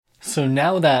So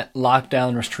now that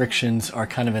lockdown restrictions are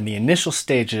kind of in the initial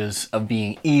stages of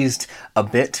being eased a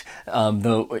bit,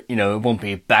 though, it won't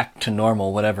be back to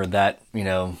normal, whatever that,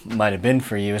 might have been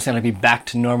for you. It's going to be back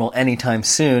to normal anytime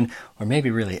soon, or maybe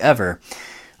really ever.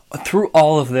 Through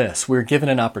all of this, we're given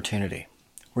an opportunity.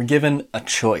 We're given a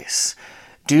choice.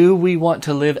 Do we want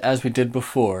to live as we did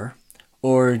before,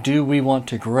 or do we want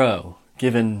to grow,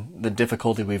 given the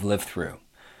difficulty we've lived through?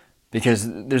 Because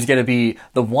there's going to be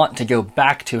the want to go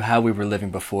back to how we were living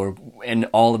before in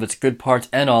all of its good parts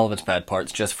and all of its bad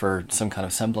parts just for some kind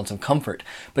of semblance of comfort.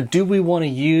 But do we want to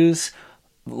use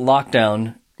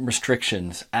lockdown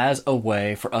restrictions as a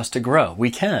way for us to grow?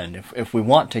 We can if we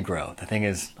want to grow. The thing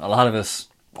is, a lot of us,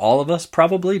 all of us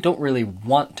probably, don't really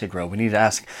want to grow. We need to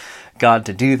ask God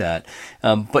to do that.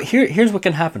 But here's what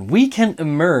can happen. We can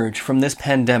emerge from this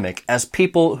pandemic as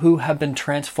people who have been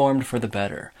transformed for the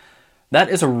better. That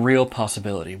is a real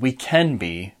possibility. We can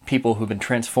be people who've been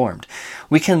transformed.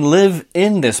 We can live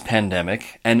in this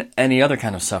pandemic and any other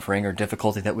kind of suffering or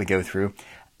difficulty that we go through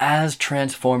as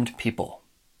transformed people.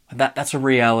 That's a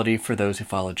reality for those who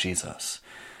follow Jesus.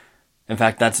 In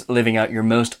fact, that's living out your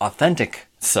most authentic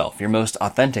self, your most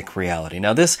authentic reality.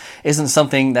 Now, this isn't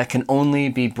something that can only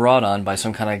be brought on by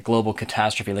some kind of global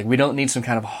catastrophe. Like, we don't need some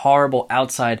kind of horrible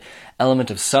outside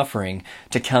element of suffering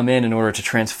to come in order to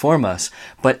transform us,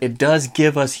 but it does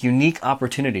give us unique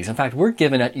opportunities. In fact, we're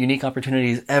given unique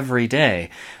opportunities every day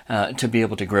to be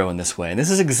able to grow in this way. And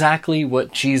this is exactly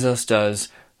what Jesus does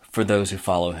for those who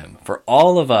follow him. For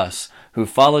all of us who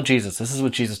follow Jesus, this is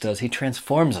what Jesus does. He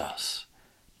transforms us.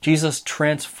 Jesus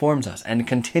transforms us and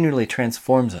continually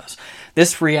transforms us.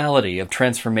 This reality of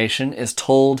transformation is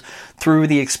told through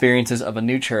the experiences of a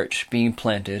new church being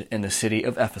planted in the city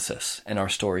of Ephesus in our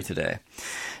story today.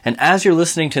 And as you're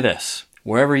listening to this,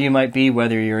 wherever you might be,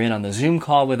 whether you're in on the Zoom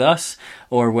call with us,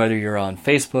 or whether you're on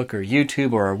Facebook or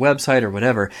YouTube or our website or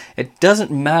whatever, it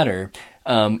doesn't matter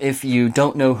if you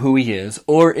don't know who he is,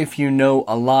 or if you know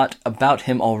a lot about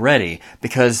him already,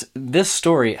 because this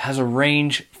story has a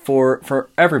range for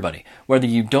everybody. Whether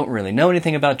you don't really know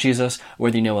anything about Jesus,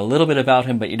 whether you know a little bit about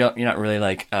him, but you're not really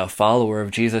like a follower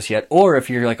of Jesus yet, or if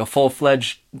you're like a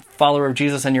full-fledged follower of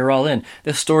Jesus and you're all in,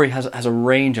 this story has a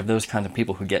range of those kinds of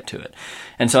people who get to it.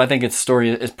 And so I think its story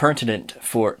is pertinent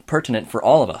for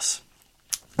all of us.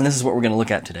 And this is what we're going to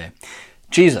look at today.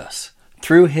 Jesus,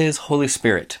 through his Holy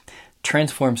Spirit,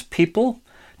 transforms people,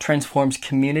 transforms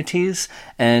communities,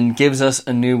 and gives us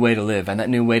a new way to live. And that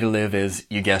new way to live is,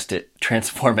 you guessed it,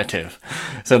 transformative.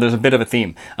 So there's a bit of a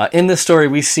theme. In this story,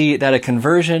 we see that a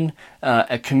conversion,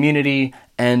 a community,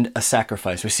 and a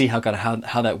sacrifice. We see how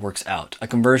that works out. A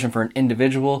conversion for an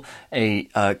individual, a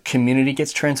community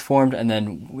gets transformed, and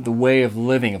then the way of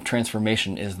living, of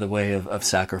transformation, is the way of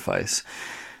sacrifice.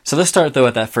 So let's start, though,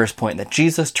 at that first point, that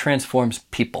Jesus transforms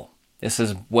people. This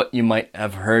is what you might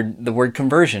have heard the word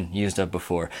conversion used of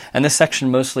before. And this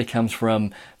section mostly comes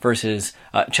from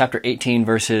chapter 18,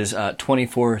 verses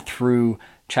 24 through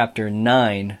chapter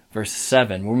 9, verse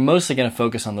 7. We're mostly going to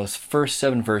focus on those first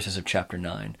 7 verses of chapter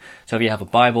 9. So if you have a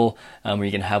Bible, where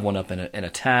you can have one up in a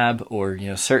tab, or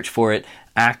search for it,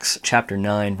 Acts chapter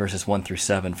 9, verses 1 through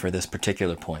 7 for this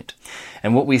particular point.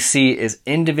 And what we see is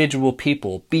individual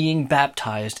people being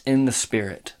baptized in the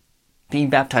Spirit,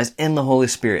 being baptized in the Holy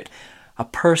Spirit.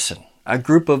 A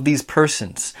group of these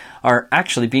persons are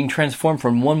actually being transformed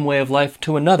from one way of life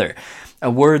to another. A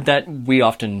word that we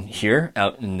often hear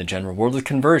out in the general world is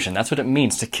conversion. That's what it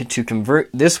means to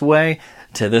convert this way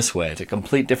to this way. It's a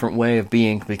complete different way of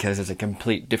being because it's a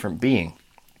complete different being.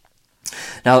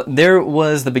 Now, there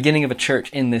was the beginning of a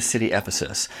church in this city,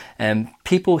 Ephesus, and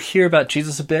people hear about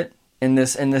Jesus a bit in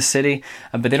this city,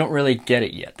 but they don't really get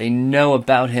it yet. They know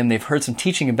about him. They've heard some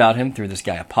teaching about him through this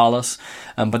guy Apollos,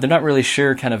 but they're not really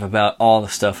sure kind of about all the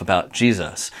stuff about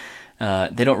Jesus.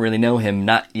 They don't really know him,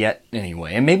 not yet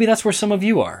anyway. And maybe that's where some of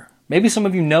you are. Maybe some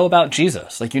of you know about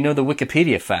Jesus, like you know the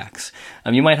Wikipedia facts.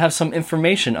 You might have some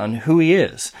information on who he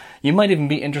is. You might even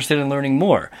be interested in learning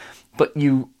more, but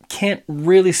you can't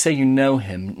really say you know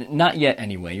him, not yet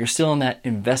anyway. You're still in that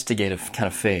investigative kind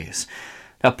of phase.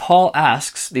 Now, Paul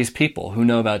asks these people who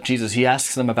know about Jesus, he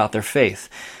asks them about their faith,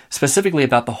 specifically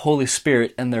about the Holy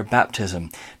Spirit and their baptism.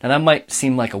 Now, that might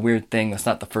seem like a weird thing. That's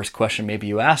not the first question maybe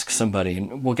you ask somebody,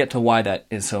 and we'll get to why that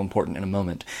is so important in a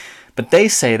moment. But they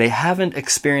say they haven't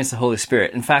experienced the Holy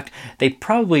Spirit. In fact, they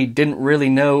probably didn't really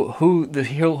know who the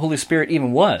Holy Spirit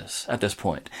even was at this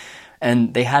point,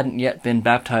 and they hadn't yet been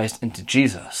baptized into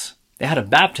Jesus. They had a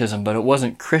baptism, but it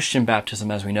wasn't Christian baptism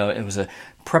as we know it. It was a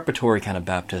preparatory kind of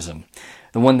baptism,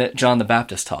 the one that John the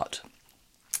Baptist taught.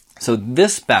 So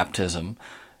this baptism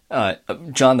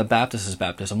John the Baptist's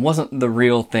baptism wasn't the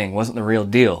real thing, wasn't the real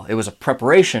deal. It was a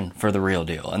preparation for the real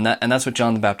deal, and that's what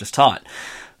John the Baptist taught.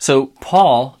 So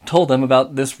Paul told them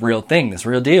about this real thing, this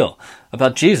real deal,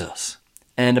 about Jesus,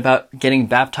 and about getting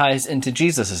baptized into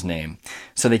Jesus' name.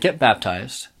 So they get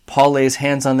baptized, Paul lays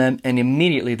hands on them, and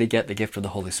immediately they get the gift of the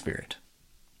Holy Spirit.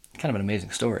 Kind of an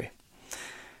amazing story.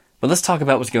 But let's talk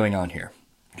about what's going on here,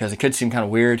 because it could seem kind of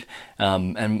weird,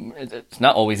 and it's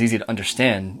not always easy to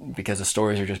understand because the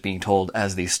stories are just being told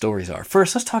as these stories are.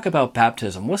 First, let's talk about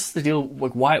baptism. What's the deal?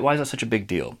 Why is that such a big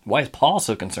deal? Why is Paul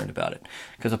so concerned about it?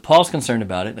 Because if Paul's concerned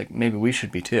about it, like maybe we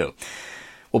should be too.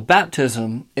 Well,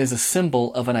 baptism is a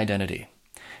symbol of an identity.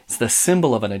 It's the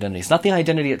symbol of an identity. It's not the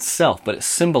identity itself, but it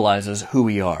symbolizes who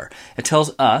we are. It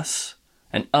tells us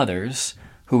and others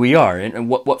who we are and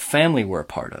what family we're a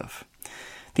part of.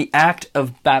 The act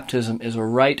of baptism is a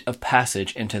rite of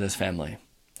passage into this family.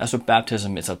 That's what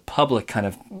baptism is, a public kind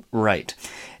of rite.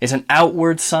 It's an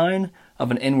outward sign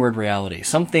of an inward reality.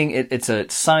 It's a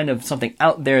sign of something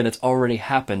out there that's already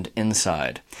happened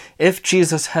inside. If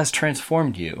Jesus has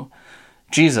transformed you,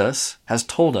 Jesus has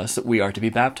told us that we are to be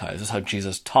baptized. That's how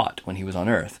Jesus taught when he was on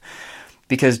earth.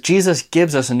 Because Jesus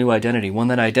gives us a new identity, one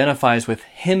that identifies with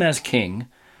him as king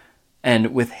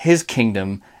and with his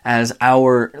kingdom as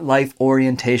our life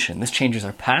orientation. This changes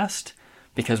our past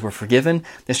because we're forgiven.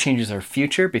 This changes our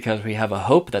future because we have a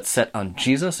hope that's set on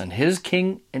Jesus and his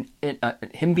king, and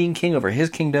him being king over his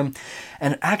kingdom.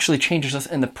 And it actually changes us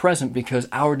in the present because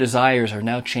our desires are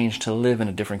now changed to live in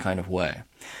a different kind of way.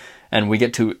 And we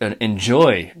get to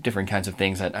enjoy different kinds of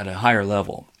things at a higher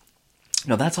level.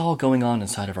 Now, that's all going on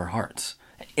inside of our hearts.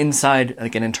 Inside,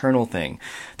 like an internal thing,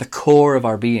 the core of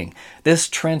our being. This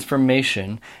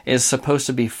transformation is supposed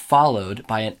to be followed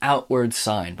by an outward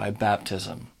sign, by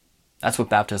baptism. That's what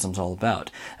baptism's all about.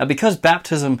 Now, because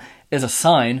baptism is a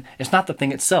sign, it's not the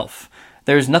thing itself.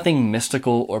 There's nothing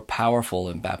mystical or powerful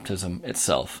in baptism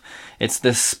itself. It's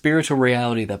this spiritual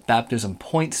reality that baptism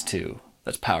points to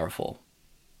that's powerful.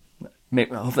 I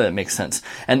hope that makes sense.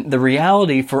 And the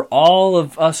reality for all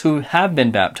of us who have been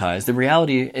baptized, the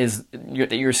reality is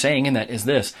that you're saying in that is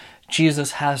this: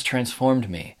 Jesus has transformed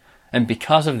me. And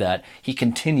because of that, he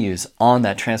continues on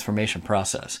that transformation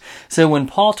process. So when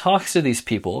Paul talks to these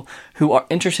people who are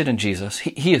interested in Jesus,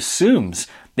 he assumes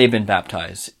they've been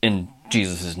baptized in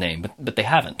Jesus' name, but they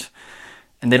haven't.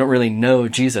 And they don't really know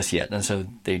Jesus yet, and so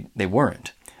they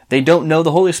weren't. They don't know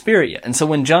the Holy Spirit yet. And so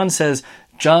when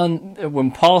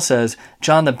when Paul says,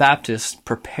 John the Baptist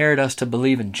prepared us to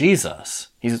believe in Jesus,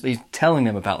 he's telling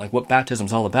them about like what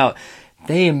baptism's all about.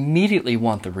 They immediately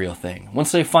want the real thing.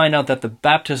 Once they find out that the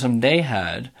baptism they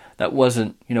had, that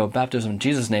wasn't, a baptism in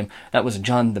Jesus' name, that was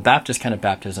John the Baptist kind of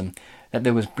baptism, that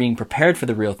they was being prepared for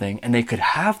the real thing, and they could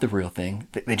have the real thing,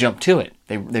 they jump to it.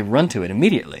 They run to it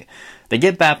immediately. They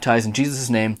get baptized in Jesus'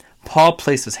 name. Paul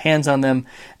places hands on them,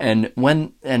 and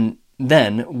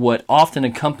then what often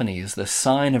accompanies the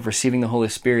sign of receiving the Holy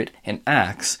Spirit in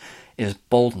Acts is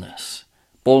boldness.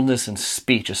 Boldness in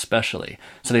speech especially.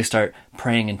 So they start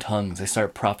praying in tongues. They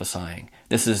start prophesying.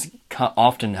 This is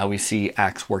often how we see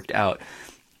Acts worked out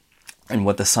and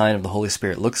what the sign of the Holy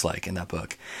Spirit looks like in that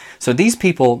book. So these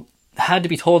people had to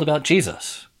be told about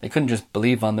Jesus. They couldn't just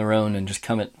believe on their own and just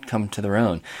come to their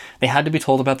own. They had to be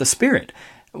told about the Spirit.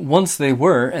 Once they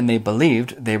were and they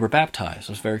believed, they were baptized. It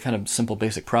was a very kind of simple,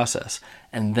 basic process.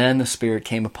 And then the Spirit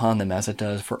came upon them as it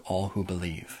does for all who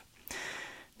believe.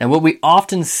 Now, what we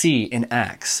often see in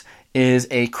Acts is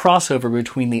a crossover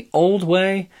between the old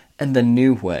way and the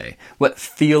new way, what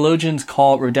theologians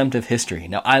call redemptive history.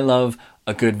 Now, I love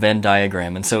a good Venn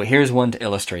diagram, and so here's one to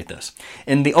illustrate this.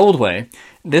 In the old way,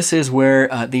 this is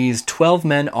where these 12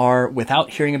 men are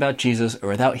without hearing about Jesus or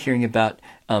without hearing about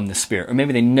the Spirit. Or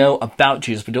maybe they know about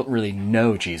Jesus but don't really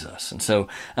know Jesus. And so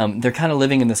they're kind of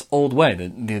living in this old way,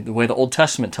 the way the Old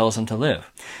Testament tells them to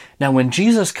live. Now, when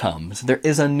Jesus comes, there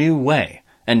is a new way.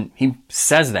 And he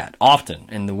says that often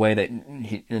in the way that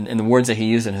in the words that he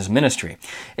used in his ministry.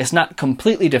 It's not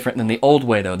completely different than the old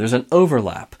way, though. There's an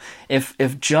overlap.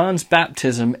 If John's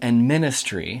baptism and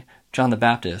ministry, John the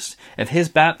Baptist, if his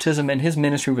baptism and his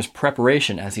ministry was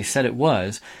preparation, as he said it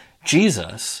was,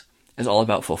 Jesus is all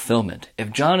about fulfillment.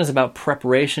 If John is about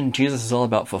preparation, Jesus is all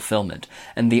about fulfillment.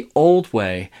 And the old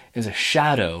way is a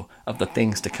shadow of the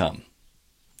things to come.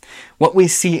 What we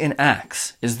see in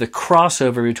Acts is the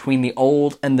crossover between the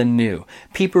old and the new.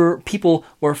 People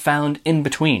were found in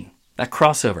between, that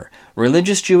crossover.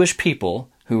 Religious Jewish people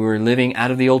who were living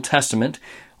out of the Old Testament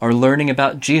are learning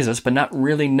about Jesus, but not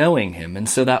really knowing him. And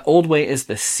so that old way is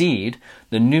the seed,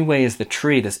 the new way is the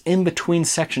tree. This in-between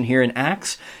section here in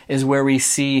Acts is where we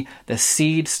see the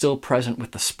seed still present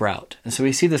with the sprout. And so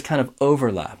we see this kind of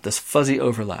overlap, this fuzzy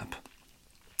overlap.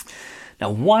 Now,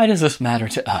 why does this matter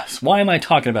to us? Why am I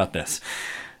talking about this?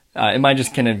 Am I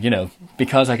just kind of,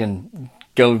 because I can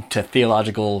go to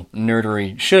theological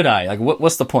nerdery, should I? Like,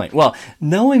 what's the point? Well,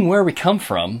 knowing where we come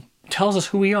from tells us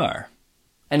who we are.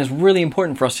 And it's really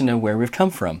important for us to know where we've come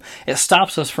from. It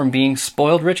stops us from being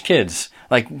spoiled rich kids.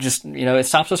 It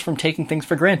stops us from taking things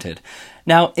for granted.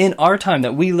 Now, in our time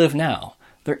that we live now,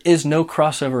 there is no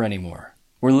crossover anymore.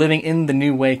 We're living in the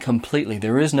new way completely.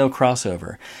 There is no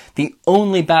crossover. The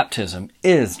only baptism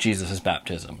is Jesus'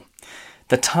 baptism.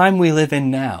 The time we live in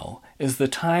now is the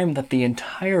time that the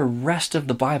entire rest of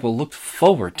the Bible looked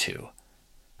forward to.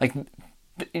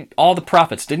 All the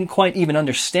prophets didn't quite even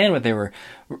understand what they were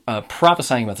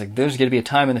prophesying about. It's like, there's going to be a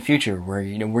time in the future where,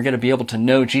 we're going to be able to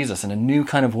know Jesus in a new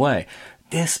kind of way.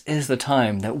 This is the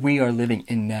time that we are living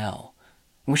in now.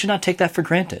 And we should not take that for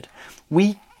granted.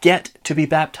 We get to be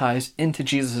baptized into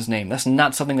Jesus' name. That's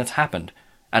not something that's happened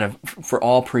for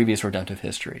all previous redemptive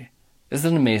history. This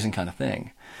is an amazing kind of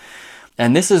thing.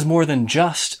 And this is more than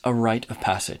just a rite of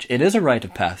passage. It is a rite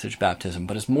of passage, baptism,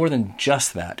 but it's more than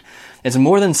just that. It's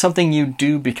more than something you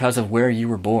do because of where you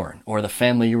were born or the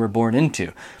family you were born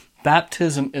into.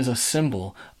 Baptism is a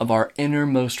symbol of our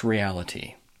innermost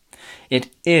reality. It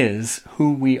is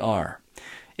who we are.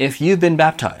 If you've been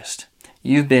baptized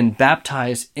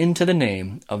into the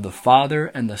name of the Father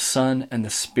and the Son and the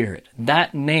Spirit.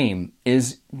 That name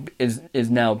is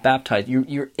now baptized.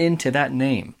 You're into that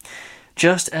name,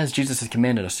 just as Jesus has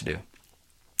commanded us to do.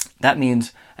 That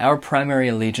means our primary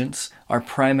allegiance, our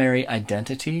primary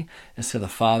identity is to the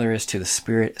Father, is to the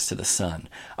Spirit, is to the Son.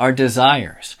 Our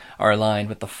desires are aligned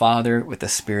with the Father, with the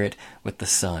Spirit, with the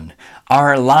Son.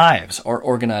 Our lives are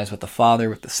organized with the Father,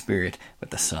 with the Spirit, with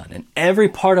the Son. And every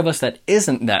part of us that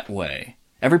isn't that way,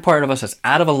 every part of us that's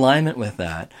out of alignment with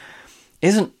that,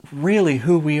 isn't really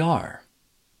who we are.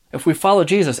 If we follow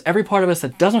Jesus, every part of us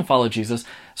that doesn't follow Jesus,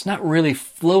 it's not really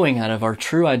flowing out of our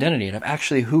true identity and of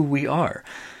actually who we are.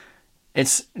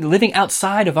 It's living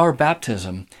outside of our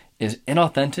baptism is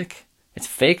inauthentic, it's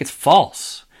fake, it's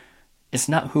false. It's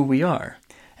not who we are.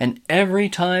 And every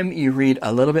time you read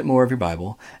a little bit more of your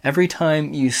Bible, every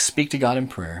time you speak to God in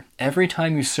prayer, every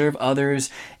time you serve others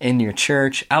in your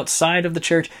church, outside of the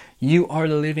church, you are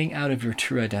living out of your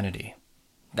true identity.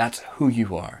 That's who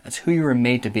you are. That's who you were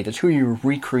made to be. That's who you were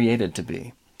recreated to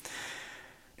be.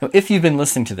 Now, if you've been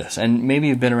listening to this, and maybe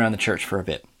you've been around the church for a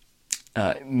bit,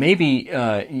 maybe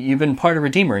you've been part of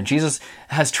Redeemer and Jesus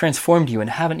has transformed you and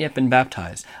haven't yet been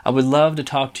baptized. I would love to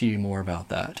talk to you more about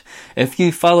that. If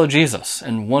you follow Jesus,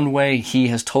 and one way he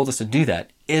has told us to do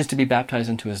that is to be baptized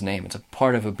into his name. It's a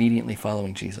part of obediently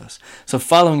following Jesus. So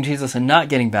following Jesus and not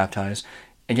getting baptized,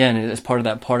 again, is part of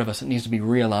that part of us that needs to be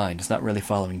realigned. It's not really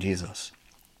following Jesus.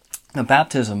 Now,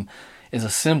 baptism is a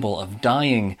symbol of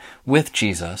dying with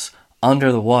Jesus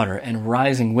under the water and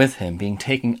rising with him, being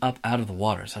taken up out of the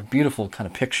water. It's a beautiful kind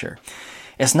of picture.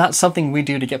 It's not something we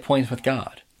do to get points with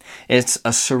God. It's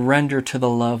a surrender to the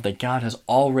love that God has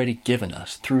already given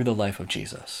us through the life of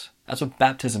Jesus. That's what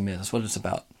baptism is. That's what it's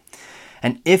about.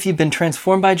 And if you've been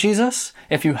transformed by Jesus,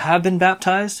 if you have been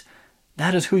baptized,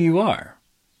 that is who you are.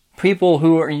 People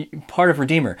who are part of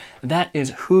Redeemer, that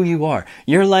is who you are.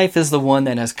 Your life is the one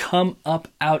that has come up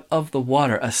out of the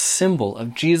water, a symbol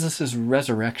of Jesus'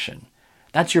 resurrection.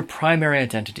 That's your primary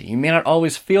identity. You may not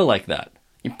always feel like that.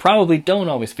 You probably don't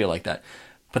always feel like that.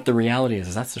 But the reality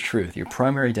is that's the truth. Your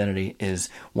primary identity is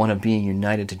one of being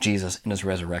united to Jesus in his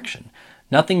resurrection.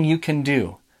 Nothing you can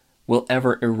do will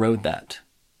ever erode that.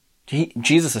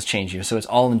 Jesus has changed you, so it's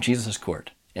all in Jesus'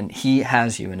 court. And he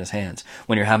has you in his hands.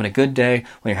 When you're having a good day,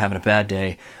 when you're having a bad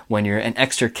day, when you're an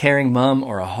extra caring mom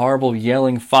or a horrible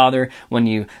yelling father, when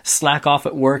you slack off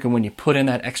at work and when you put in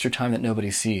that extra time that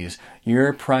nobody sees,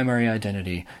 your primary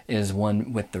identity is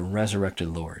one with the resurrected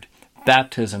Lord.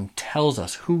 Baptism tells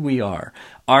us who we are.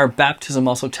 Our baptism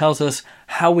also tells us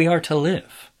how we are to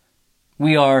live.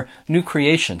 We are new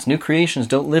creations. New creations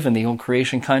don't live in the old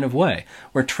creation kind of way.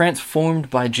 We're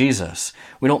transformed by Jesus.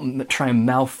 We don't try and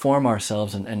malform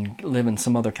ourselves and live in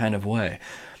some other kind of way.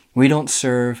 We don't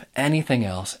serve anything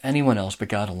else, anyone else but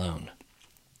God alone.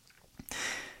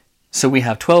 So we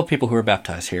have 12 people who are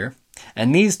baptized here.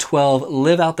 And these 12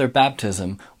 live out their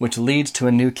baptism, which leads to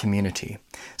a new community.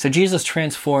 So Jesus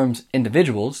transforms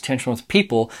individuals, transforms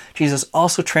people. Jesus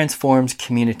also transforms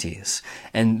communities.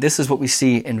 And this is what we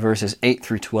see in verses 8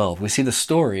 through 12. We see the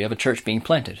story of a church being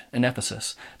planted in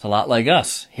Ephesus. It's a lot like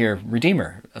us here,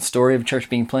 Redeemer, a story of a church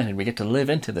being planted. We get to live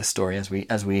into this story as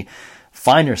we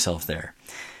find ourselves there.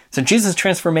 So Jesus'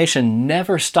 transformation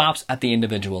never stops at the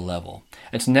individual level.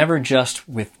 It's never just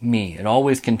with me. It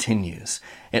always continues.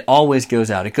 It always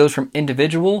goes out. It goes from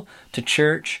individual to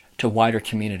church to wider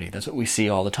community. That's what we see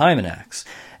all the time in Acts.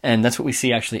 And that's what we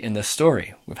see actually in this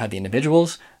story. We've had the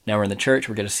individuals. Now we're in the church.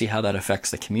 We're going to see how that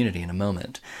affects the community in a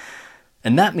moment.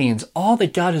 And that means all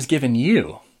that God has given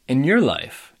you in your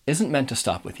life isn't meant to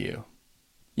stop with you.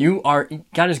 God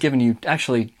has given you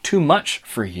actually too much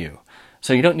for you.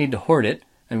 So you don't need to hoard it.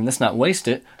 I mean, let's not waste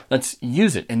it. Let's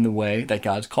use it in the way that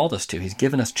God's called us to. He's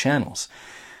given us channels.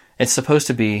 It's supposed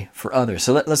to be for others.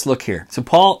 So let's look here. So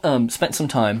Paul spent some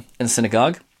time in the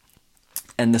synagogue.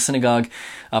 And the synagogue,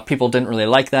 people didn't really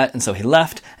like that. And so he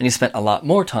left. And he spent a lot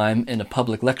more time in a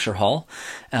public lecture hall.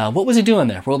 What was he doing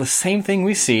there? Well, the same thing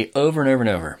we see over and over and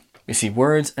over. We see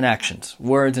words and actions.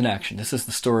 Words and action. This is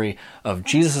the story of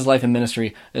Jesus' life and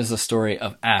ministry. This is the story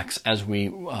of Acts as we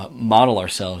model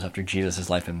ourselves after Jesus'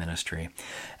 life and ministry.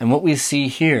 And what we see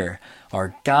here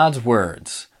are God's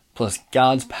words plus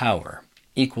God's power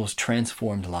equals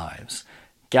transformed lives.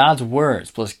 God's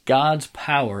words plus God's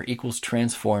power equals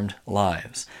transformed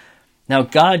lives. Now,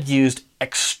 God used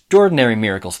extraordinary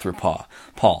miracles through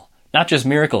Paul. Not just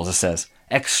miracles, it says.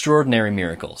 Extraordinary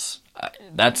miracles.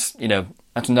 That's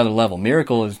another level.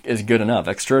 Miracle is good enough.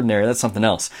 Extraordinary, that's something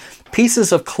else.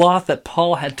 Pieces of cloth that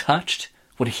Paul had touched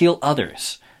would heal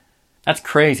others. That's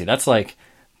crazy. That's like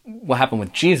what happened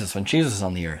with Jesus when Jesus was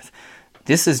on the earth.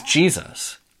 This is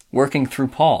Jesus working through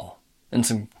Paul in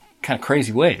some kind of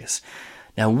crazy ways.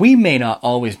 Now, we may not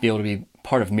always be able to be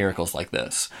part of miracles like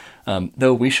this,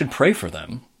 though we should pray for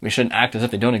them. We shouldn't act as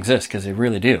if they don't exist, because they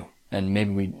really do. And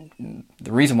maybe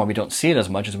the reason why we don't see it as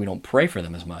much is we don't pray for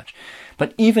them as much.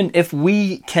 But even if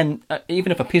even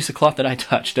if a piece of cloth that I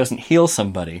touch doesn't heal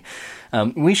somebody,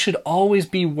 we should always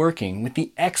be working with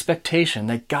the expectation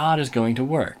that God is going to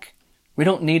work. We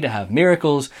don't need to have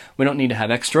miracles. We don't need to have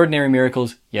extraordinary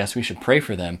miracles. Yes, we should pray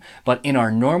for them. But in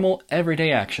our normal,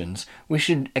 everyday actions, we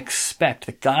should expect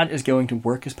that God is going to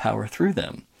work his power through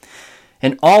them.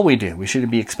 In all we do, we should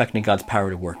be expecting God's power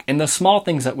to work. In the small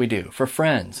things that we do, for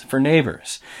friends, for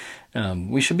neighbors,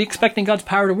 we should be expecting God's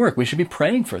power to work. We should be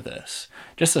praying for this.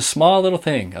 Just a small little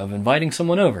thing of inviting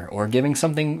someone over, or giving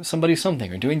somebody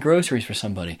something, or doing groceries for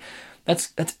somebody.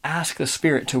 Let's ask the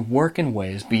Spirit to work in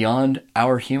ways beyond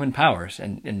our human powers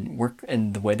and work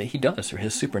in the way that he does through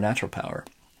his supernatural power.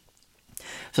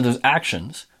 So there's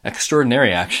actions,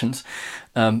 extraordinary actions,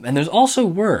 and there's also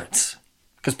words.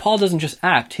 Because Paul doesn't just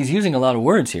act, he's using a lot of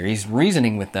words here. He's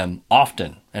reasoning with them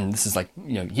often. And this is like,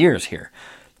 years here.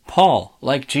 Paul,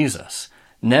 like Jesus,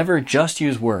 never just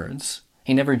used words.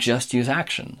 He never just used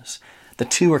actions. The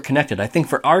two are connected. I think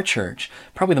for our church,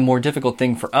 probably the more difficult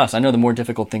thing for us, I know the more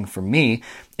difficult thing for me,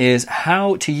 is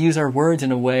how to use our words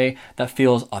in a way that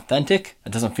feels authentic.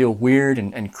 It doesn't feel weird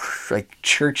and like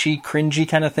churchy, cringy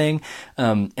kind of thing,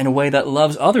 in a way that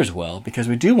loves others well, because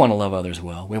we do want to love others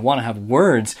well. We want to have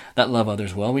words that love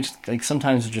others well. We just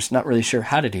sometimes we're just not really sure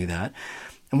how to do that.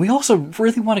 And we also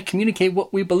really want to communicate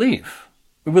what we believe.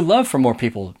 We would love for more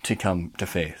people to come to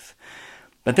faith.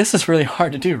 But this is really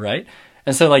hard to do, right?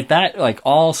 And so that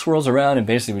all swirls around, and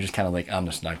basically we're just kind of I'm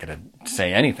just not going to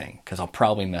say anything because I'll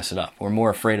probably mess it up. We're more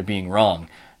afraid of being wrong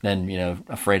than,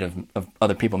 afraid of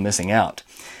other people missing out.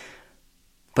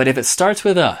 But if it starts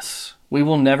with us, we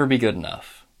will never be good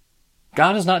enough.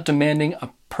 God is not demanding a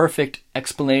perfect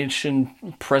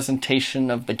explanation,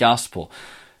 presentation of the gospel.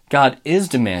 God is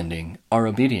demanding our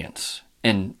obedience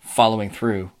in following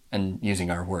through and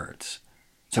using our words.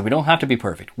 So we don't have to be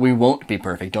perfect. We won't be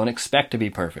perfect. Don't expect to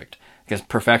be perfect. Because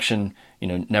perfection,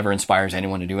 never inspires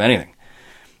anyone to do anything.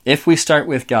 If we start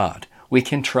with God, we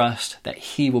can trust that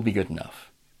he will be good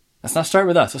enough. Let's not start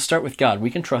with us. Let's start with God. We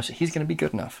can trust that he's going to be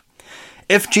good enough.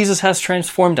 If Jesus has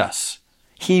transformed us,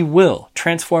 he will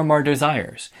transform our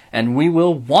desires, and we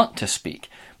will want to speak.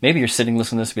 Maybe you're sitting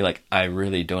listening to this and be like, I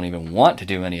really don't even want to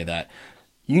do any of that.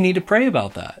 You need to pray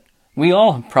about that. We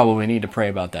all probably need to pray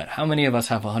about that. How many of us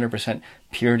have 100%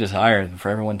 pure desire for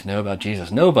everyone to know about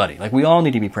Jesus? Nobody. We all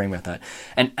need to be praying about that.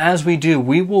 And as we do,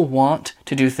 we will want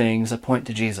to do things that point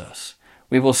to Jesus.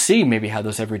 We will see maybe how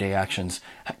those everyday actions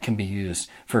can be used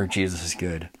for Jesus'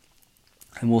 good.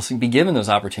 And we'll be given those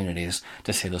opportunities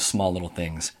to say those small little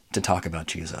things to talk about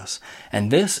Jesus.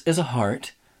 And this is a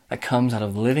heart that comes out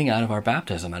of living out of our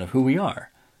baptism, out of who we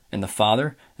are. in the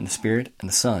Father, and the Spirit, and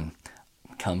the Son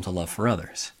comes a love for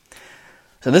others.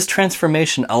 So this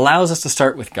transformation allows us to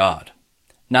start with God,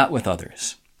 not with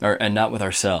others, and not with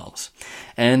ourselves.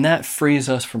 And that frees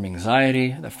us from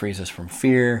anxiety, that frees us from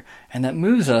fear, and that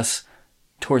moves us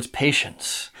towards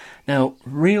patience. Now,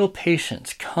 real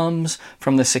patience comes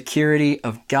from the security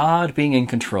of God being in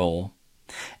control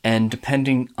and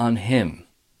depending on Him,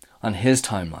 on His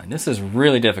timeline. This is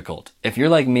really difficult. If you're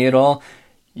like me at all,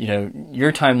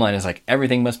 your timeline is like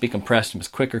everything must be compressed, it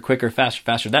must quicker,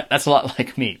 faster. That's a lot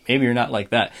like me. Maybe you're not like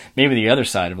that. Maybe the other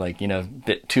side of a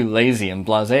bit too lazy and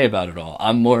blasé about it all.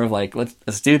 I'm more of like,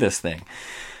 let's do this thing.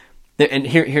 And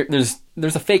here,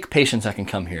 there's a fake patience that can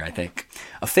come here, I think.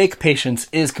 A fake patience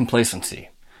is complacency,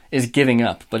 is giving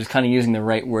up, but it's kind of using the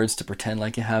right words to pretend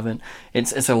like you haven't.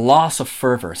 It's a loss of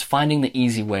fervor. It's finding the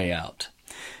easy way out.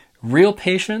 Real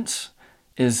patience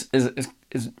is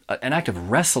an act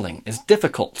of wrestling, is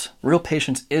difficult. Real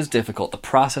patience is difficult. The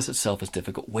process itself is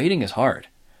difficult. Waiting is hard.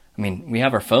 I mean, we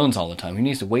have our phones all the time. Who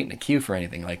needs to wait in a queue for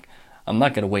anything? Like, I'm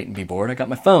not going to wait and be bored. I got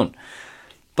my phone.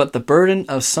 But the burden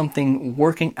of something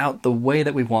working out the way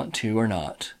that we want to or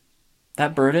not,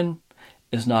 that burden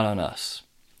is not on us.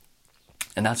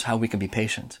 And that's how we can be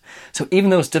patient. So even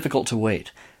though it's difficult to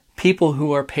wait, people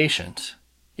who are patient,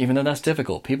 even though that's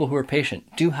difficult, people who are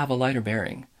patient do have a lighter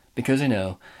bearing because they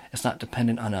know it's not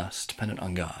dependent on us, dependent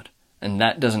on God. And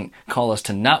that doesn't call us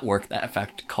to not work. That, in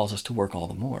fact, calls us to work all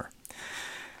the more.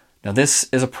 Now, this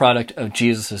is a product of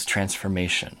Jesus'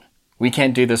 transformation. We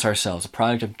can't do this ourselves. A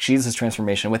product of Jesus'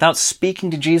 transformation. Without speaking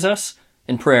to Jesus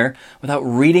in prayer, without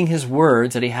reading His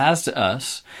words that He has to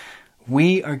us,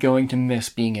 we are going to miss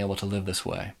being able to live this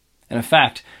way. And in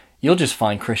fact, you'll just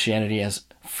find Christianity as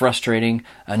frustrating,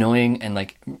 annoying,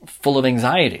 and full of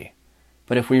anxiety.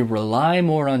 But if we rely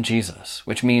more on Jesus,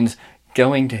 which means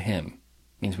going to Him,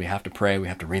 means we have to pray, we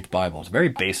have to read the Bible. It's a very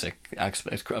basic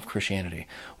aspect of Christianity.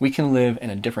 We can live in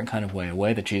a different kind of way, a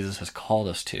way that Jesus has called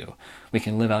us to. We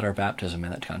can live out our baptism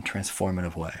in that kind of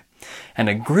transformative way. And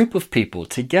a group of people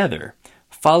together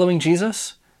following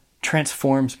Jesus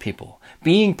transforms people.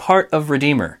 Being part of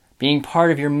Redeemer, being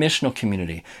part of your missional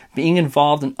community, being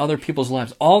involved in other people's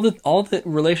lives, all the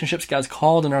relationships God's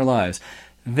called in our lives,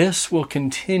 this will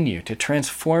continue to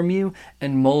transform you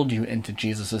and mold you into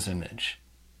Jesus' image.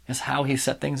 It's how He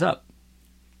set things up.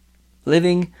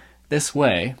 Living this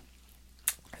way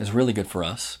is really good for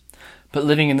us, but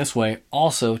living in this way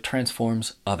also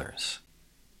transforms others.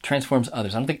 I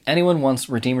don't think anyone wants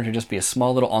Redeemer to just be a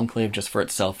small little enclave just for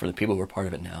itself, for the people who are part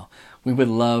of it now. We would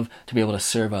love to be able to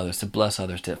serve others, to bless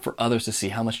others, for others to see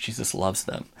how much Jesus loves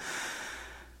them.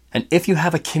 And if you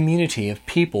have a community of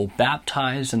people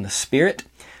baptized in the Spirit,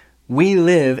 we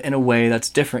live in a way that's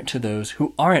different to those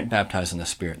who aren't baptized in the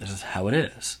Spirit. This is how it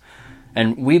is.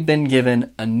 And we've been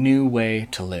given a new way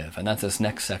to live. And that's this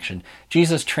next section.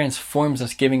 Jesus transforms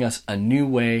us, giving us a new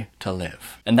way to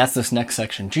live. And that's this next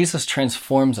section. Jesus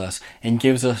transforms us and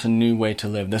gives us a new way to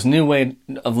live. This new way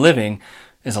of living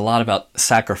is a lot about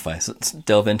sacrifice. Let's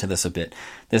delve into this a bit.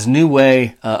 This new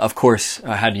way, of course,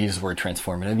 I had to use the word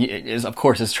transformative. It's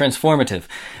transformative.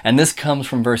 And this comes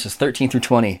from verses 13 through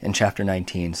 20 in chapter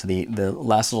 19. So the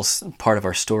last little part of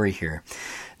our story here.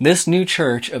 This new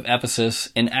church of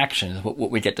Ephesus in action is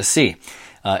what we get to see.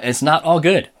 It's not all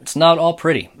good. It's not all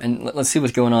pretty. And let's see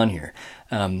what's going on here.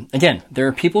 Again, there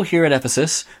are people here at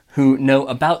Ephesus who know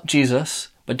about Jesus,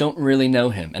 but don't really know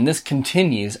Him. And this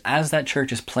continues as that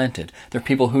church is planted. There are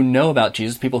people who know about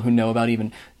Jesus, people who know about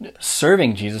even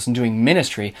serving Jesus and doing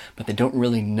ministry, but they don't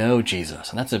really know Jesus.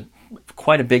 And that's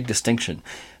quite a big distinction.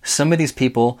 Some of these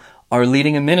people are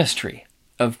leading a ministry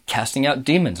of casting out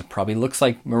demons. It probably looks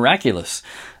like miraculous.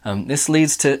 This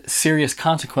leads to serious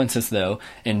consequences, though,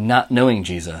 in not knowing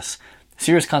Jesus.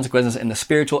 Serious consequences in the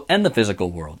spiritual and the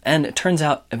physical world. And it turns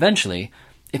out, eventually,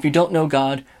 if you don't know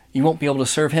God, you won't be able to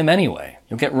serve Him anyway.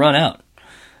 You'll get run out.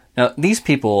 Now, these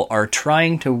people are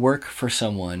trying to work for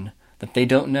someone that they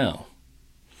don't know.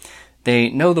 They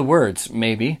know the words,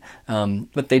 maybe,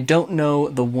 but they don't know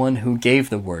the one who gave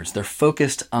the words. They're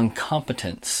focused on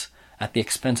competence at the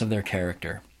expense of their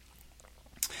character.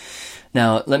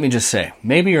 Now, let me just say,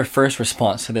 maybe your first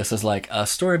response to this is like a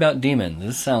story about demons.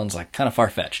 This sounds like kind of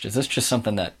far-fetched. Is this just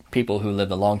something that people who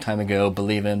lived a long time ago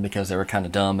believe in because they were kind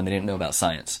of dumb and they didn't know about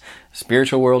science?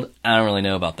 Spiritual world, I don't really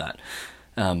know about that.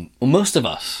 Well, most of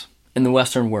us in the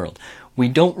Western world, we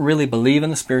don't really believe in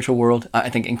the spiritual world. I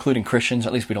think including Christians,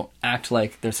 at least we don't act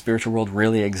like the spiritual world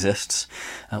really exists.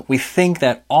 We think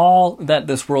that all that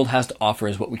this world has to offer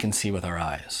is what we can see with our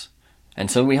eyes. And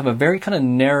so we have a very kind of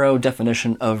narrow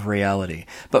definition of reality.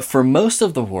 But for most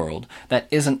of the world that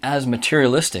isn't as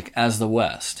materialistic as the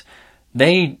West,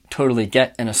 They totally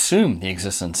get and assume the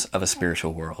existence of a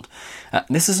spiritual world.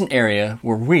 This is an area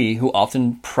where we, who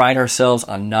often pride ourselves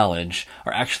on knowledge,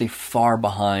 are actually far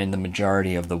behind the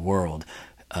majority of the world,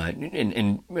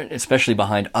 especially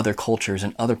behind other cultures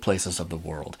and other places of the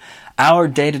world. Our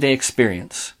day-to-day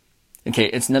experience, maybe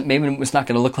it's not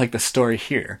going to look like the story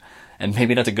here, and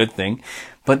maybe that's a good thing,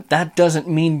 but that doesn't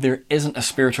mean there isn't a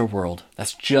spiritual world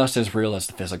that's just as real as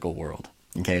the physical world.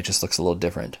 It just looks a little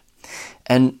different.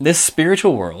 And this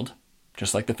spiritual world,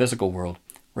 just like the physical world,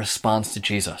 responds to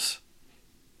Jesus.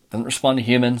 Doesn't respond to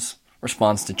humans,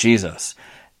 responds to Jesus.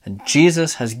 And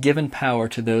Jesus has given power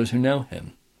to those who know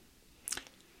him.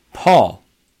 Paul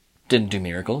didn't do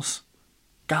miracles.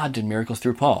 God did miracles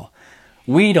through Paul.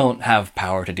 We don't have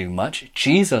power to do much.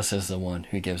 Jesus is the one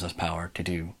who gives us power to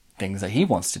do things that he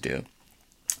wants to do.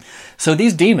 So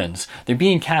these demons, they're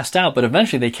being cast out, but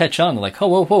eventually they catch on. They're like,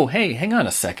 whoa, hey, hang on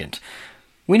a second.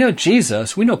 We know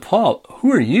Jesus, we know Paul,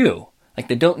 who are you? Like,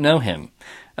 they don't know him.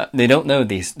 They don't know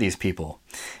these people.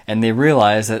 And they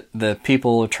realize that the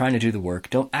people trying to do the work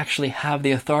don't actually have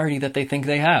the authority that they think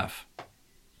they have.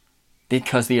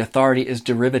 Because the authority is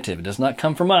derivative. It does not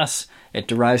come from us. It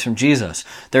derives from Jesus.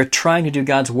 They're trying to do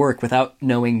God's work without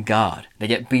knowing God. They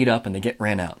get beat up and they get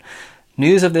ran out.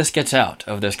 News of this gets out,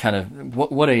 of this kind of,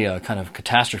 what a kind of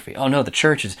catastrophe. Oh no, the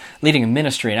church is leading a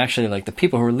ministry, and actually like the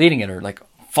people who are leading it are like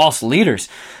false leaders.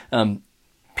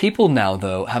 People now,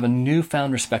 though, have a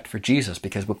newfound respect for Jesus,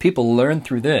 because what people learn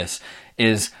through this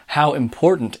is how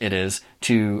important it is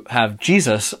to have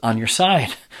Jesus on your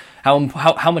side.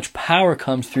 How much power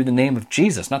comes through the name of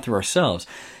Jesus, not through ourselves.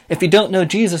 If you don't know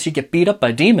Jesus, you get beat up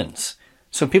by demons.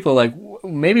 So people are like,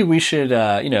 maybe we should,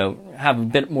 have a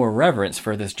bit more reverence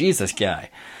for this Jesus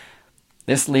guy.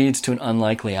 This leads to an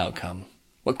unlikely outcome.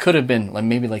 What could have been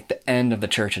maybe like the end of the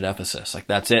church at Ephesus. Like,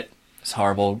 that's it. It's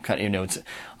horrible. It's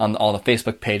on all the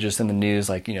Facebook pages and the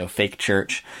news, fake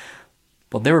church.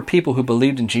 Well, there were people who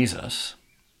believed in Jesus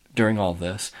during all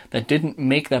this that didn't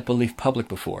make that belief public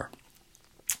before.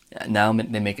 Now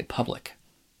they make it public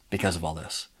because of all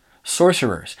this.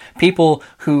 Sorcerers, people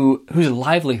whose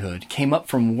livelihood came up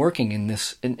from working in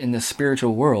this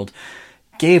spiritual world,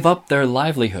 gave up their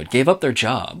livelihood, gave up their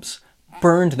jobs,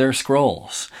 burned their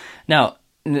scrolls. Now,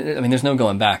 there's no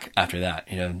going back after that.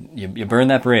 You burn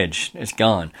that bridge, it's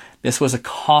gone. This was a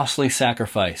costly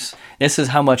sacrifice. This is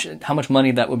how much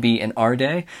money that would be in our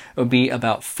day. It would be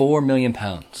about £4 million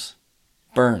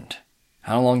burned.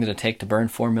 How long did it take to burn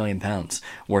 £4 million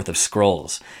worth of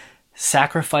scrolls?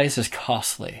 Sacrifice is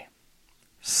costly.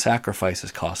 Sacrifice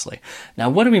is costly. Now,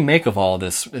 what do we make of all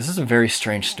this? This is a very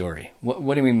strange story.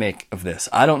 What do we make of this?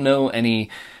 I don't know any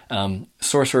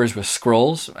sorcerers with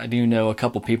scrolls. I do know a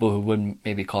couple people who wouldn't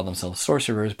maybe call themselves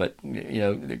sorcerers, but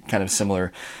kind of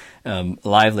similar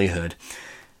livelihood.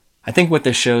 I think what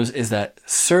this shows is that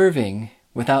serving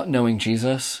without knowing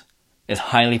Jesus is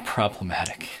highly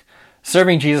problematic.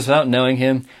 Serving Jesus without knowing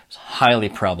him is highly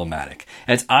problematic.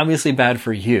 And it's obviously bad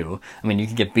for you. You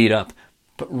can get beat up.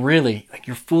 But really,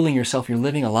 you're fooling yourself. You're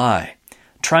living a lie.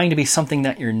 Trying to be something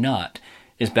that you're not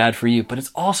is bad for you. But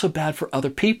it's also bad for other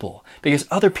people. Because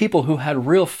other people who had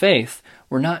real faith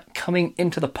were not coming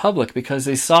into the public because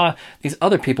they saw these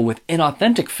other people with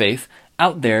inauthentic faith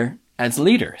out there as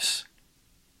leaders.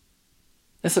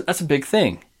 That's a big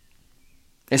thing.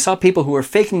 They saw people who were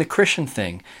faking the Christian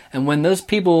thing. And when those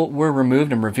people were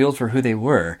removed and revealed for who they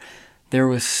were, there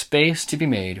was space to be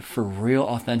made for real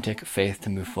authentic faith to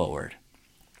move forward.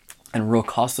 And real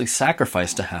costly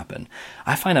sacrifice to happen.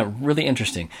 I find that really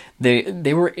interesting.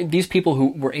 They were these people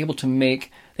who were able to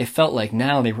they felt like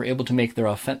now they were able to make their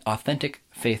authentic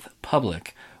faith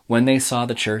public when they saw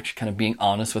the church kind of being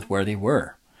honest with where they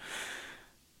were.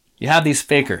 You have these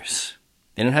fakers.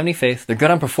 They don't have any faith. They're good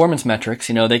on performance metrics.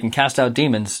 They can cast out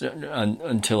demons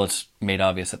until it's made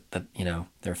obvious that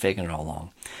they're faking it all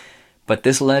along. But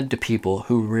this led to people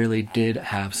who really did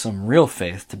have some real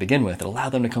faith to begin with. It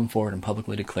allowed them to come forward and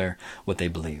publicly declare what they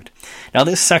believed. Now,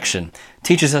 this section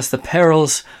teaches us the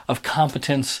perils of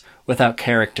competence without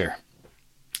character.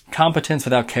 Competence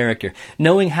without character.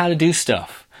 Knowing how to do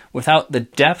stuff without the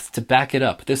depth to back it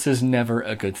up. This is never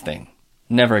a good thing.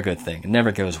 Never a good thing. It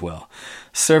never goes well.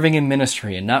 Serving in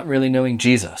ministry and not really knowing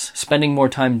Jesus. Spending more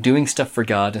time doing stuff for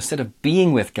God instead of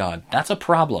being with God. That's a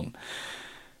problem.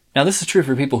 Now, this is true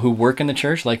for people who work in the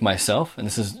church, like myself, and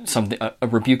this is a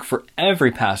rebuke for every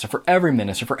pastor, for every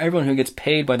minister, for everyone who gets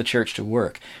paid by the church to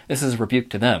work. This is a rebuke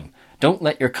to them. Don't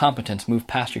let your competence move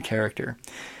past your character.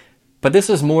 But this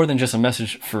is more than just a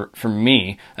message for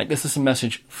me. This is a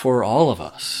message for all of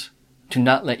us, to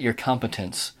not let your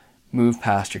competence move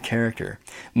past your character.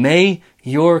 May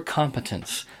your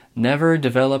competence never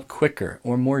develop quicker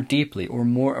or more deeply or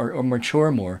more or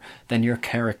mature more than your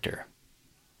character.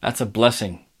 That's a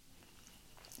blessing.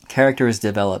 Character is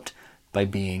developed by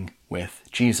being with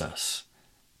Jesus.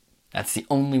 That's the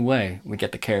only way we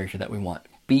get the character that we want.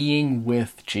 Being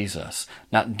with Jesus.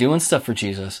 Not doing stuff for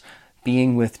Jesus,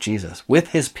 being with Jesus, with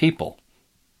his people.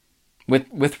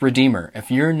 With Redeemer.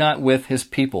 If you're not with his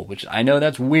people, which I know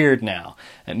that's weird now.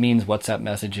 It means WhatsApp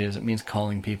messages, it means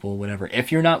calling people, whatever.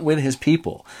 If you're not with his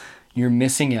people, you're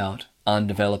missing out on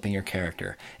developing your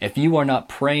character. If you are not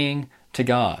praying to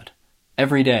God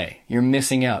every day, you're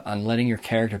missing out on letting your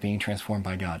character being transformed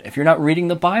by God. If you're not reading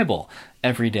the Bible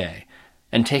every day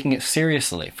and taking it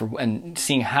seriously and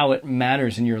seeing how it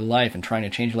matters in your life and trying to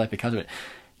change your life because of it,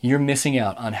 you're missing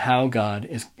out on how God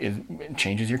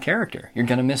changes your character. You're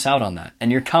going to miss out on that.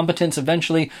 And your competence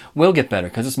eventually will get better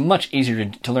because it's much easier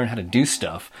to learn how to do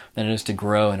stuff than it is to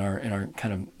grow in our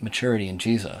kind of maturity in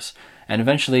Jesus. And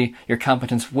eventually your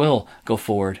competence will go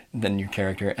forward than your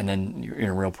character, and then you're in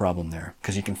a real problem there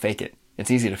because you can fake it.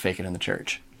 It's easy to fake it in the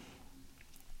church.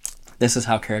 This is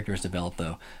how character is developed,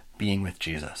 though, being with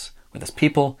Jesus, with his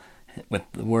people, with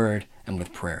the word, and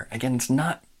with prayer. Again, it's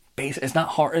not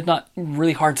hard. It's not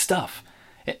really hard stuff.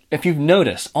 If you've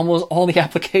noticed, almost all the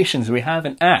applications we have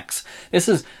in Acts, this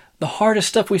is the hardest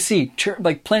stuff we see.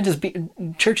 Churches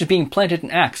being planted in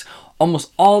Acts.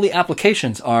 Almost all the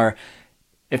applications are,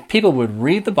 if people would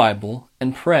read the Bible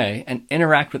and pray and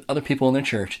interact with other people in the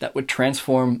church, that would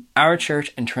transform our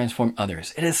church and transform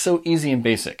others. It is so easy and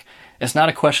basic. It's not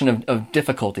a question of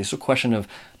difficulty. It's a question of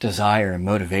desire and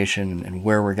motivation and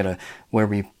where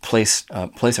we place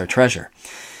our treasure.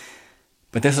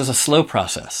 But this is a slow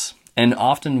process, and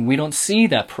often we don't see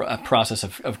that process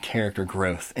of character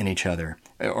growth in each other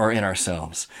or in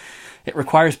ourselves. It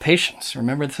requires patience.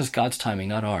 Remember, this is God's timing,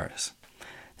 not ours.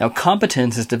 Now,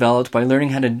 competence is developed by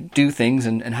learning how to do things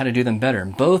and how to do them better.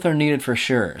 Both are needed for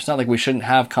sure. It's not like we shouldn't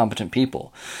have competent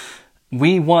people.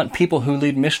 We want people who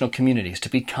lead missional communities to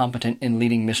be competent in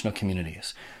leading missional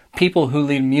communities. People who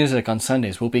lead music on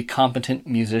Sundays will be competent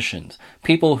musicians.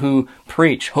 People who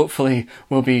preach, hopefully,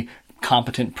 will be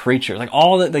competent preachers. Like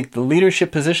all the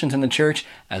leadership positions in the church,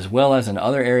 as well as in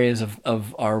other areas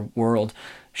of our world,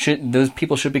 those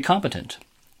people should be competent.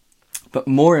 But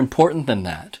more important than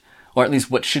that, or at least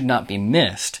what should not be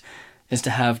missed, is to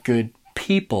have good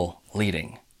people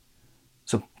leading.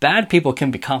 So bad people can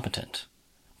be competent,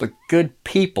 but good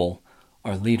people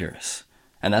are leaders.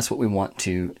 And that's what we want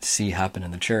to see happen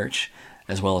in the church,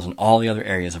 as well as in all the other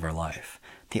areas of our life.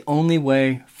 The only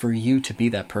way for you to be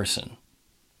that person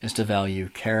is to value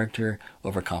character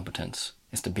over competence,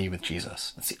 is to be with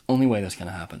Jesus. That's the only way that's going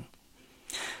to happen.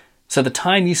 So the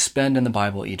time you spend in the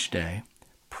Bible each day,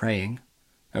 praying,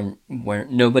 where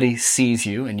nobody sees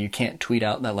you and you can't tweet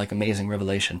out that amazing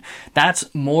revelation,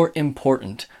 that's more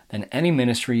important than any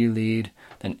ministry you lead,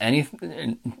 than any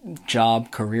job,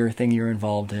 career thing you're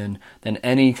involved in, than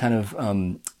any kind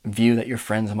of view that your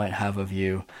friends might have of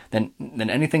you, than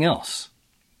anything else.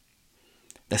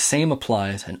 The same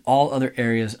applies in all other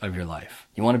areas of your life.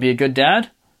 You want to be a good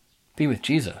dad? Be with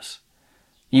Jesus.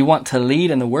 You want to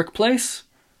lead in the workplace?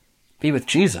 Be with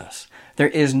Jesus. There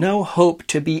is no hope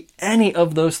to be any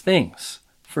of those things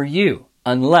for you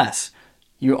unless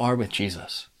you are with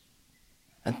Jesus.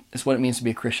 That's what it means to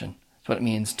be a Christian. It's what it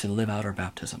means to live out our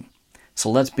baptism.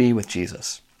 So let's be with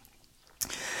Jesus.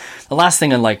 The last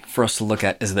thing I'd like for us to look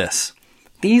at is this.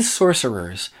 These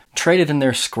sorcerers traded in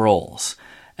their scrolls.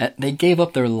 They gave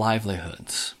up their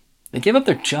livelihoods. They gave up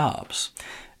their jobs.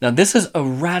 Now, this is a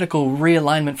radical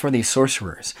realignment for these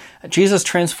sorcerers. Jesus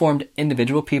transformed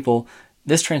individual people.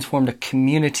 This transformed a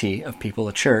community of people,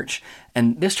 a church.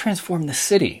 And this transformed the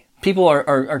city. People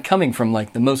are coming from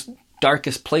the most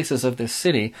darkest places of this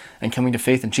city and coming to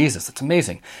faith in Jesus. That's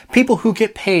amazing. People who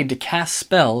get paid to cast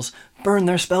spells burn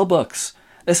their spell books.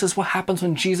 This is what happens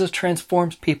when Jesus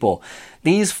transforms people.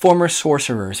 These former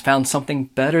sorcerers found something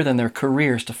better than their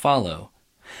careers to follow.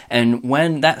 And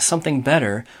when that something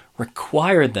better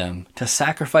required them to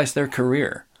sacrifice their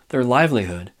career, their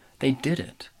livelihood, they did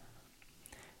it.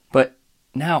 But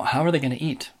now, how are they going to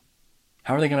eat?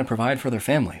 How are they going to provide for their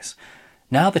families?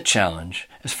 Now the challenge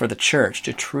is for the church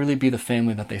to truly be the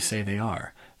family that they say they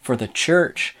are. For the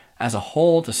church as a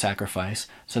whole to sacrifice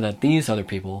so that these other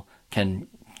people can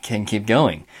keep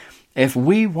going. If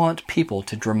we want people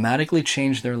to dramatically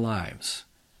change their lives,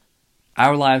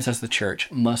 our lives as the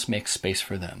church must make space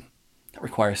for them. That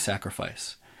requires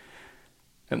sacrifice.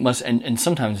 It must, and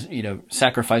sometimes,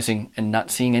 sacrificing and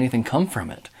not seeing anything come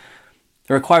from it.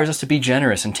 It requires us to be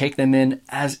generous and take them in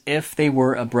as if they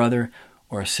were a brother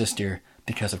or a sister,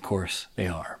 because of course they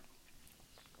are.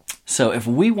 So if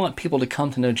we want people to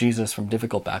come to know Jesus from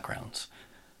difficult backgrounds,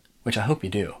 which I hope you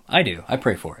do. I do. I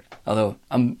pray for it. Although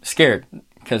I'm scared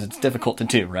because it's difficult to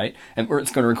do, right? And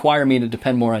it's going to require me to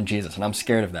depend more on Jesus, and I'm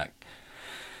scared of that.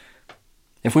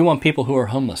 If we want people who are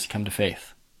homeless to come to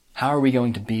faith, how are we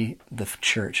going to be the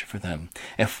church for them?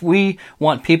 If we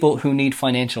want people who need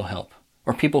financial help,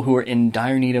 or people who are in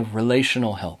dire need of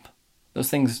relational help, those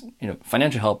things,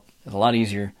 financial help is a lot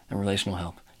easier than relational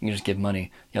help. You can just give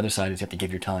money. The other side is you have to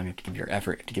give your time, you have to give your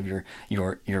effort, you have to give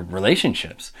your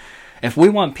relationships. If we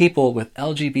want people with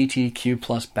LGBTQ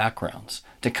plus backgrounds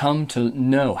to come to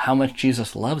know how much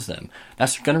Jesus loves them,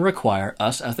 that's going to require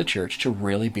us as the church to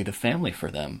really be the family for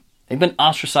them. They've been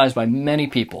ostracized by many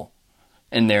people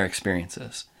in their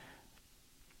experiences.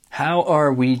 How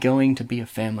are we going to be a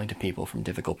family to people from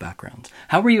difficult backgrounds?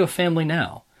 How are you a family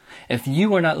now? If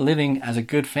you are not living as a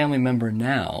good family member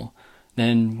now,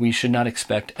 then we should not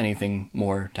expect anything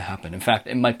more to happen. In fact,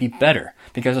 it might be better,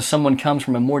 because if someone comes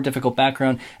from a more difficult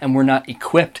background and we're not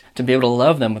equipped to be able to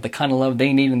love them with the kind of love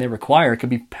they need and they require, it could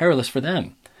be perilous for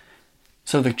them.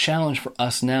 So the challenge for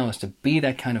us now is to be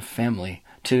that kind of family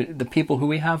to the people who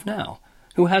we have now,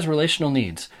 who has relational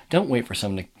needs. Don't wait for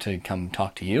someone to come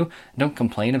talk to you. Don't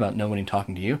complain about nobody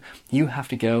talking to you. You have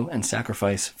to go and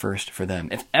sacrifice first for them.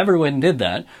 If everyone did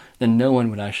that, then no one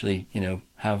would actually,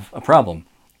 have a problem.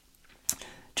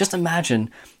 Just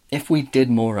imagine if we did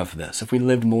more of this, if we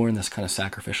lived more in this kind of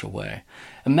sacrificial way.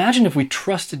 Imagine if we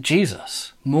trusted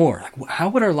Jesus more. How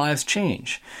would our lives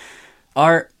change?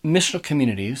 Our missional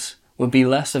communities would be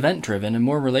less event-driven and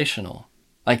more relational.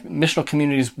 Missional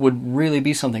communities would really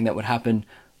be something that would happen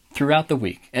throughout the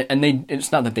week. And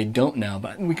it's not that they don't now,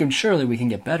 but we can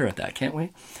get better at that, can't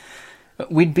we?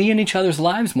 We'd be in each other's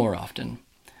lives more often.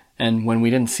 And when we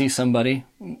didn't see somebody,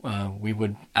 we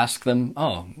would ask them,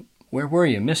 "Oh, where were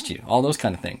you? Missed you?" All those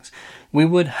kind of things. We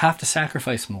would have to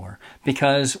sacrifice more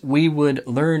because we would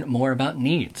learn more about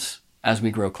needs as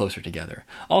we grow closer together.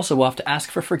 Also, we'll have to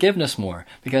ask for forgiveness more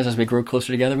because as we grow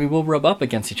closer together, we will rub up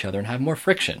against each other and have more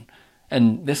friction.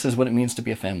 And this is what it means to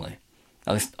be a family,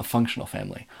 at least a functional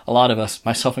family. A lot of us,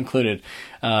 myself included,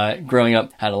 growing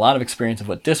up, had a lot of experience of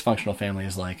what dysfunctional family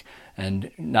is like.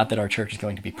 And not that our church is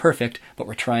going to be perfect, but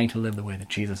we're trying to live the way that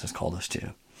Jesus has called us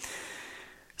to.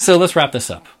 So let's wrap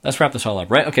this up. Let's wrap this all up,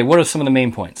 right? Okay, what are some of the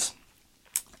main points?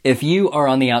 If you are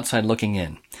on the outside looking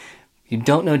in, you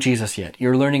don't know Jesus yet,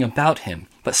 you're learning about him,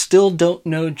 but still don't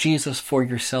know Jesus for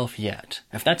yourself yet.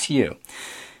 If that's you,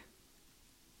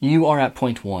 you are at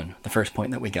point 1, the first point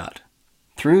that we got.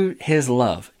 Through his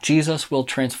love, Jesus will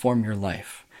transform your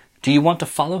life. Do you want to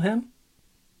follow him?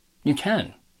 You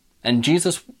can. And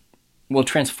Jesus will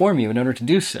transform you in order to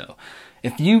do so.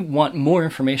 If you want more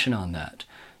information on that,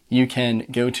 you can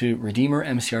go to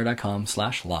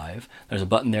redeemermcr.com/live. There's a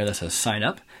button there that says sign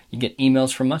up. You get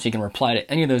emails from us. You can reply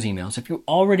to any of those emails. If you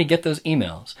already get those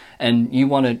emails and you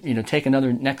want to, take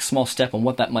another next small step on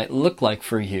what that might look like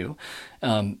for you,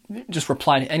 just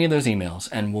reply to any of those emails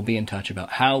and we'll be in touch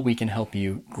about how we can help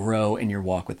you grow in your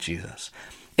walk with Jesus.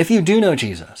 If you do know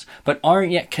Jesus, but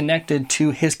aren't yet connected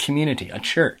to his community, a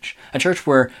church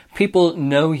where people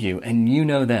know you and you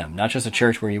know them, not just a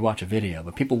church where you watch a video,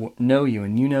 but people know you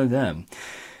and you know them,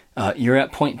 you're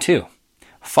at point 2.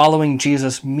 Following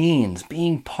Jesus means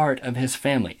being part of his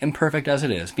family, imperfect as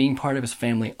it is, being part of his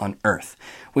family on earth.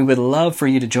 We would love for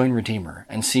you to join Redeemer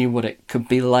and see what it could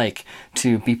be like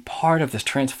to be part of this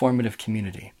transformative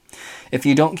community. If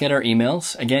you don't get our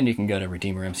emails, again, you can go to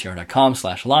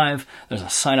redeemermcr.com/live. There's a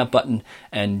sign up button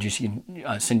and you can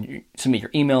submit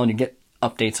your email and you get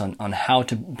updates on how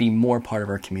to be more part of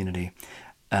our community.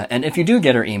 And if you do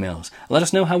get our emails, let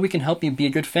us know how we can help you be a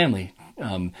good family,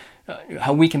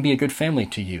 how we can be a good family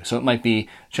to you. So it might be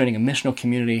joining a missional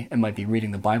community, it might be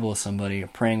reading the Bible with somebody or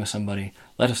praying with somebody.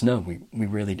 Let us know. We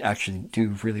really actually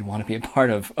do really want to be a part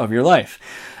of your life.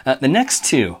 The next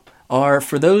 2 are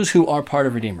for those who are part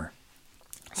of Redeemer.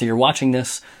 So you're watching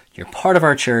this, you're part of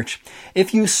our church.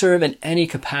 If you serve in any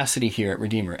capacity here at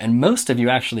Redeemer, and most of you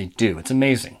actually do, it's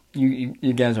amazing.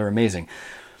 You guys are amazing.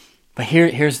 But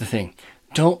here's the thing.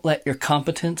 Don't let your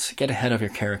competence get ahead of your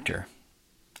character.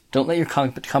 Don't let your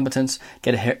competence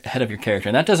get ahead of your character.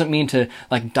 And that doesn't mean to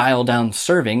dial down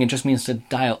serving. It just means to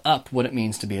dial up what it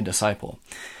means to be a disciple.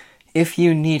 If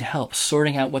you need help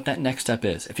sorting out what that next step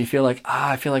is, if you feel like,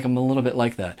 I feel like I'm a little bit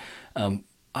like that,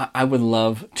 I would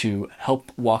love to help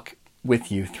walk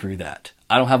with you through that.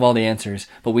 I don't have all the answers,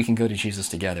 but we can go to Jesus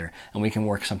together and we can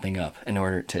work something up in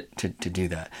order to do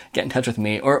that. Get in touch with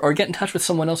me or get in touch with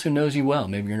someone else who knows you well.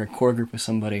 Maybe you're in a core group with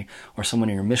somebody or someone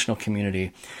in your missional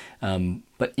community,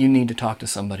 but you need to talk to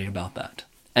somebody about that.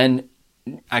 And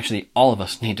actually all of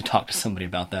us need to talk to somebody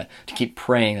about that, to keep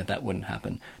praying that that wouldn't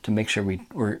happen, to make sure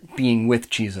we're being with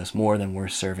Jesus more than we're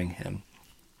serving him.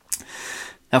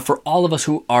 Now, for all of us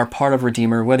who are part of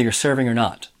Redeemer, whether you're serving or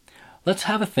not, let's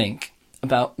have a think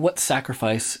about what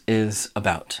sacrifice is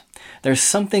about. There's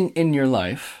something in your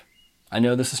life, I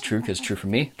know this is true because it's true for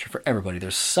me, true for everybody.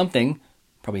 There's something,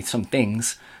 probably some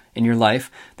things in your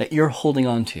life that you're holding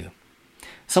on to.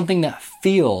 Something that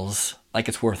feels like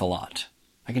it's worth a lot.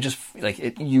 I can just, like,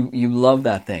 you love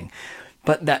that thing.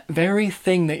 But that very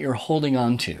thing that you're holding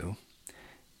on to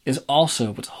is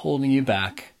also what's holding you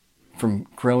back from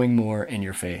growing more in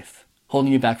your faith,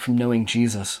 holding you back from knowing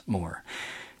Jesus more.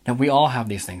 Now, we all have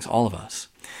these things, all of us.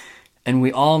 And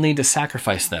we all need to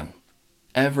sacrifice them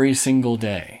every single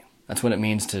day. That's what it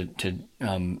means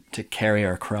to carry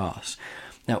our cross.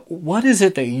 Now, what is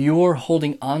it that you're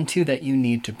holding on to that you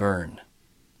need to burn?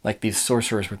 Like these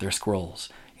sorcerers with their scrolls.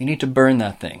 You need to burn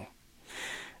that thing.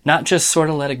 Not just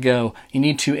sort of let it go. You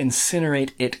need to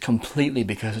incinerate it completely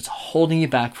because it's holding you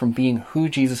back from being who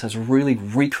Jesus has really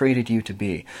recreated you to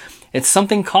be. It's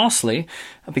something costly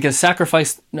because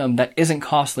sacrifice that isn't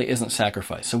costly isn't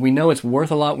sacrifice. So we know it's worth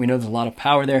a lot. We know there's a lot of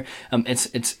power there.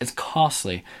 It's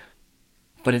costly,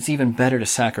 but it's even better to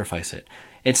sacrifice it.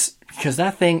 It's because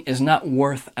that thing is not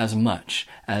worth as much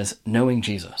as knowing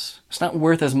Jesus. It's not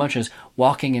worth as much as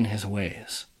walking in his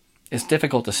ways. It's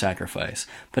difficult to sacrifice,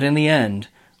 but in the end,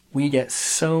 we get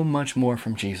so much more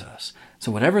from Jesus.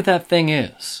 So whatever that thing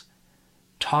is,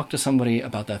 talk to somebody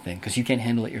about that thing because you can't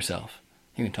handle it yourself.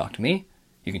 You can talk to me.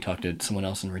 You can talk to someone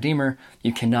else in Redeemer.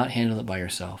 You cannot handle it by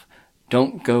yourself.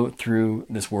 Don't go through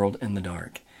this world in the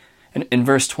dark. And in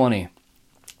verse 20,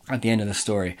 at the end of the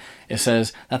story, it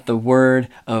says that the word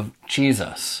of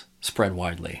Jesus spread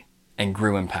widely and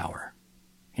grew in power.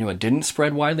 You know what didn't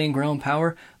spread widely and grow in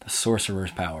power? The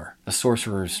sorcerer's power, the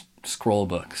sorcerer's scroll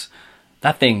books.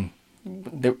 That thing,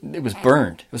 it was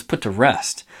burned. It was put to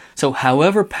rest. So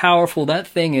however powerful that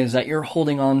thing is that you're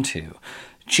holding on to,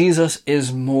 Jesus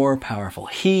is more powerful.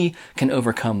 He can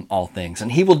overcome all things,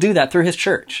 and he will do that through his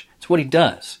church. It's what he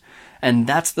does. And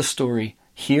that's the story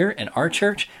here in our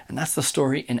church, and that's the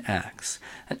story in Acts.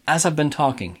 And as I've been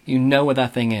talking, you know what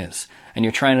that thing is. And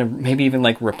you're trying to maybe even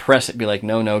like repress it, be like,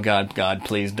 no, God,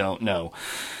 please don't, no.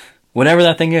 Whatever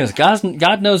that thing is,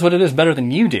 God knows what it is better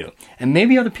than you do. And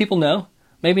maybe other people know,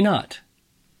 maybe not.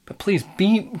 But please,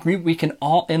 we can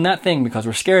all, in that thing, because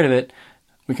we're scared of it,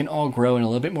 we can all grow in a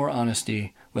little bit more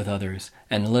honesty with others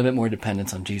and a little bit more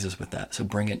dependence on Jesus with that. So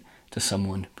bring it to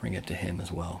someone, bring it to him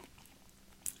as well.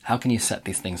 How can you set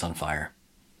these things on fire?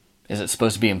 Is it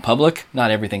supposed to be in public?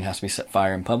 Not everything has to be set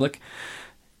fire in public.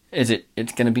 It's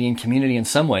going to be in community in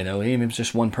some way, though, even if it's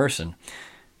just one person.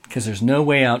 Because there's no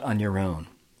way out on your own.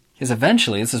 Because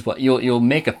eventually, this is what you'll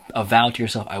make a vow to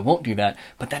yourself, I won't do that,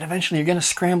 but then eventually you're going to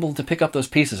scramble to pick up those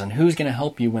pieces, and who's going to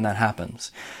help you when that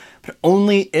happens? But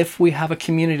only if we have a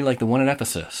community like the one at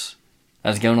Ephesus,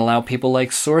 that's going to allow people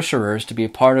like sorcerers to be a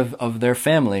part of their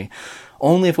family.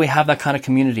 Only if we have that kind of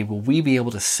community will we be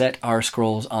able to set our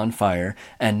scrolls on fire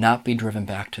and not be driven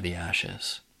back to the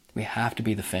ashes. We have to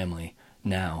be the family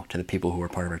now to the people who are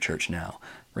part of our church now.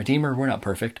 Redeemer, we're not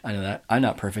perfect. I know that. I'm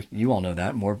not perfect. You all know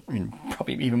that,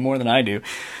 probably even more than I do.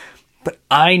 But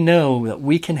I know that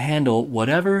we can handle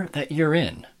whatever that you're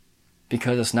in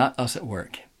because it's not us at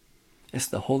work. It's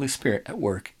the Holy Spirit at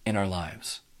work in our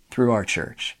lives through our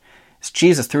church. It's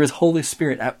Jesus through his Holy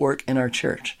Spirit at work in our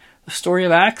church. The story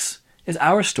of Acts is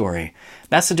our story.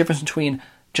 That's the difference between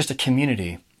just a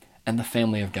community and the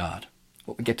family of God.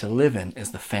 What we get to live in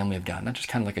is the family of God, not just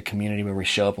kind of like a community where we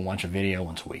show up and watch a video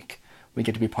once a week. We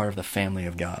get to be part of the family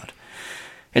of God.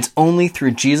 It's only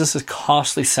through Jesus'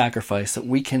 costly sacrifice that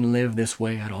we can live this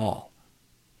way at all.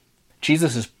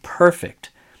 Jesus is perfect.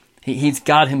 He's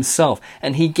God himself,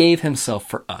 and he gave himself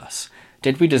for us.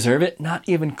 Did we deserve it? Not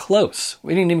even close.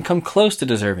 We didn't even come close to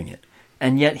deserving it.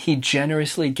 And yet he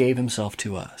generously gave himself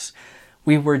to us.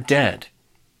 We were dead.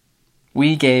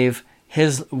 We got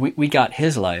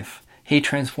his life. He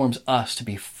transforms us to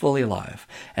be fully alive.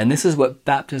 And this is what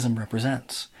baptism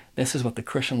represents. This is what the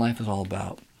Christian life is all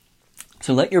about.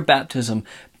 So let your baptism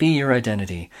be your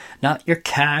identity. Not your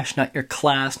cash, not your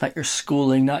class, not your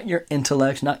schooling, not your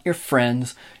intellect, not your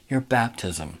friends. Your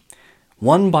baptism.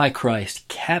 Won by Christ,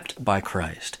 kept by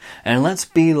Christ. And let's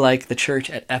be like the church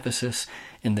at Ephesus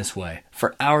in this way.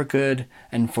 For our good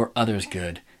and for others'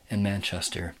 good in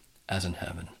Manchester as in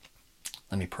heaven.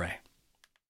 Let me pray.